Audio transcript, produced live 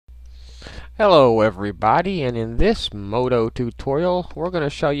Hello everybody, and in this Modo tutorial we're going to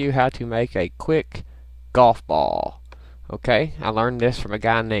show you how to make a quick golf ball. Okay, I learned this from a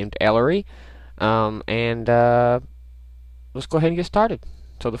guy named Ellery, and let's go ahead and get started.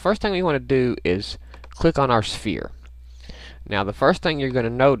 So the first thing we want to do is click on our sphere. Now the first thing you're going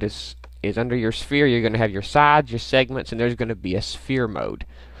to notice is under your sphere you're going to have your sides, your segments, and there's going to be a sphere mode.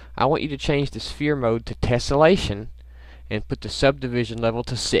 I want you to change the sphere mode to tessellation and put the subdivision level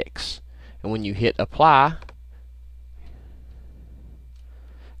to 6. And when you hit apply,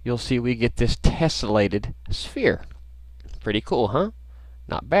 you'll see we get this tessellated sphere. Pretty cool, huh?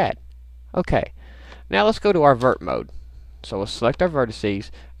 Not bad. Okay, now let's go to our vert mode. So we'll select our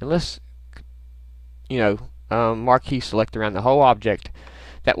vertices and let's, marquee select around the whole object.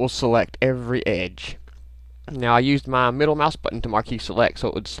 That will select every edge. Now I used my middle mouse button to marquee select so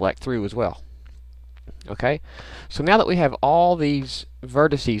it would select through as well. Okay, so now that we have all these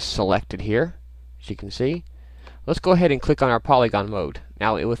vertices selected here, as you can see, let's go ahead and click on our polygon mode.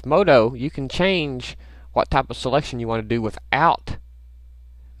 Now with Modo, you can change what type of selection you want to do without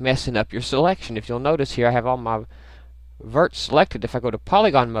messing up your selection. If you'll notice here, I have all my verts selected. If I go to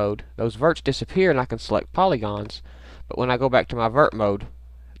polygon mode, those verts disappear and I can select polygons, but when I go back to my vert mode,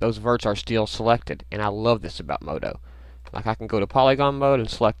 those verts are still selected, and I love this about Modo. Like I can go to polygon mode and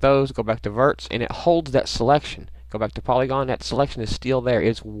select those, go back to verts, and it holds that selection. Go back to polygon, that selection is still there.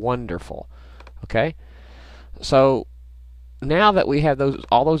 It's wonderful. Okay? So now that we have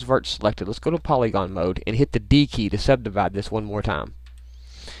all those verts selected, let's go to polygon mode and hit the D key to subdivide this one more time.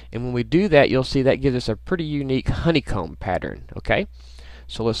 And when we do that, you'll see that gives us a pretty unique honeycomb pattern. Okay?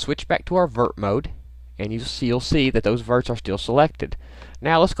 So let's switch back to our vert mode, and you'll see that those verts are still selected.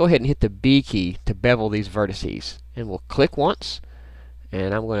 Now let's go ahead and hit the B key to bevel these vertices. And we'll click once,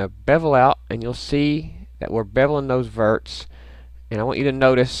 and I'm going to bevel out, and you'll see that we're beveling those verts. And I want you to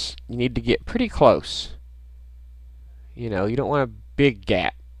notice you need to get pretty close. You don't want a big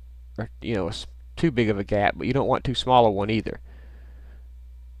gap, or too big of a gap, but you don't want too small a one either.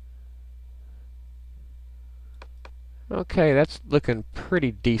 Okay, that's looking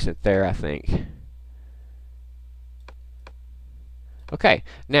pretty decent there, I think. Okay,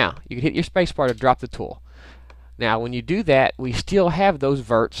 now you can hit your spacebar to drop the tool. Now when you do that, we still have those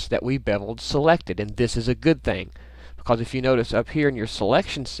verts that we beveled selected, and this is a good thing, because if you notice up here in your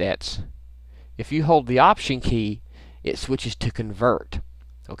selection sets, if you hold the option key, it switches to convert.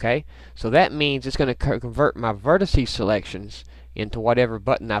 Okay, so that means it's going to convert my vertices selections into whatever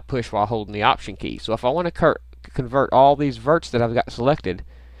button I push while holding the option key. So if I want to convert all these verts that I've got selected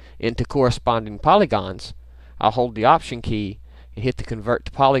into corresponding polygons, I'll hold the option key and hit the convert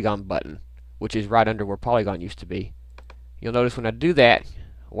to polygon button, which is right under where polygon used to be. You'll notice when I do that,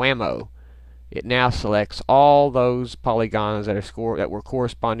 whammo, it now selects all those polygons that were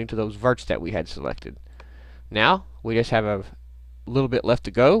corresponding to those verts that we had selected. Now we just have a little bit left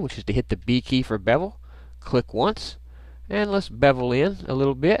to go, which is to hit the B key for bevel. Click once, and let's bevel in a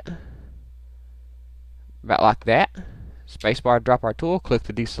little bit, about like that. Spacebar, drop our tool, click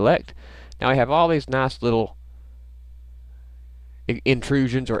to deselect. Now we have all these nice little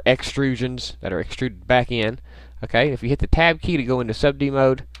intrusions or extrusions that are extruded back in. Okay, if you hit the tab key to go into sub D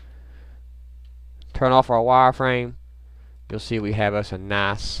mode, turn off our wireframe, you'll see we have us a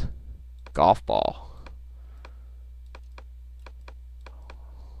nice golf ball.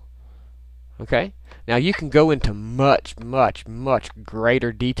 Okay, now you can go into much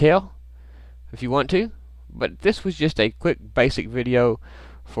greater detail if you want to, but this was just a quick basic video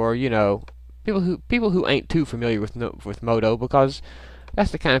for people who ain't too familiar with Modo, because that's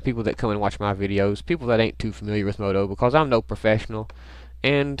the kind of people that come and watch my videos. People that ain't too familiar with Modo, because I'm no professional,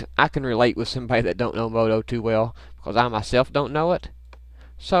 and I can relate with somebody that don't know Modo too well, because I myself don't know it.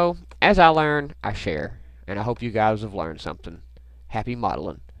 So as I learn, I share, and I hope you guys have learned something. Happy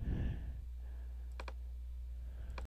modeling.